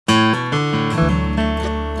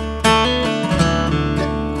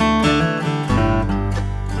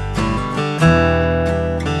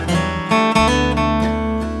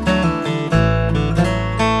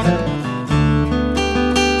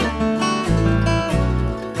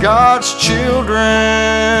God's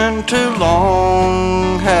children too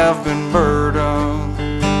long have been burdened.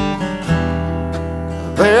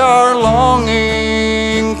 They are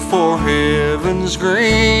longing for heaven's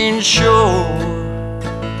green shore,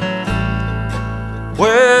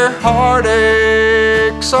 where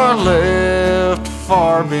heartaches are left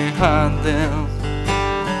far behind them,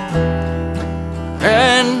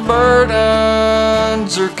 and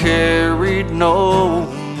burdens are carried no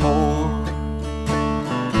more.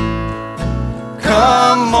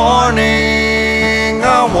 Come morning,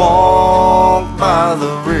 I walk by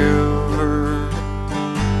the river,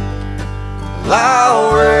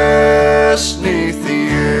 I'll rest 'neath the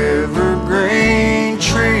evergreen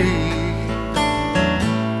tree.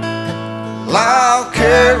 I'll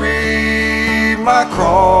carry my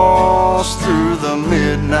cross through the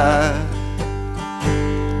midnight.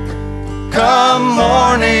 Come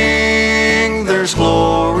morning, there's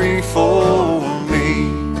glory for me.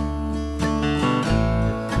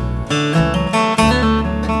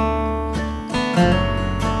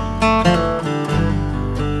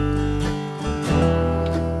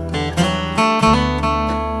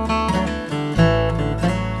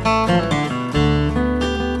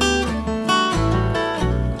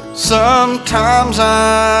 Sometimes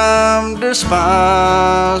I'm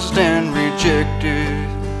despised and rejected,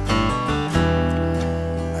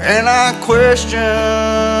 and I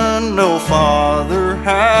question, oh Father,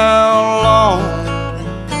 how long?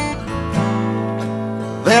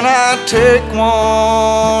 Then I take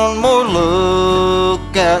one more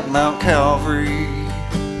look at Mount Calvary,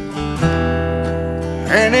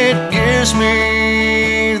 and it gives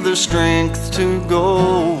me the strength to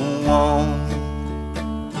go on.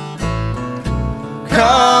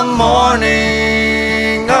 Come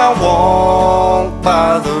morning, I walk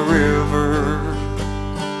by the river,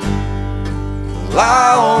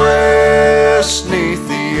 I'll rest 'neath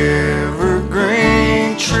the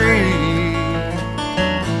evergreen tree.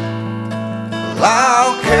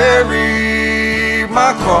 I'll carry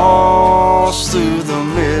my cross through the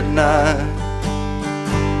midnight.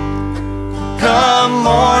 Come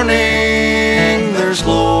morning, there's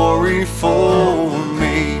glory for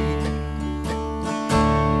me.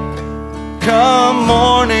 Come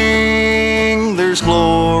morning, there's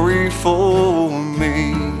glory for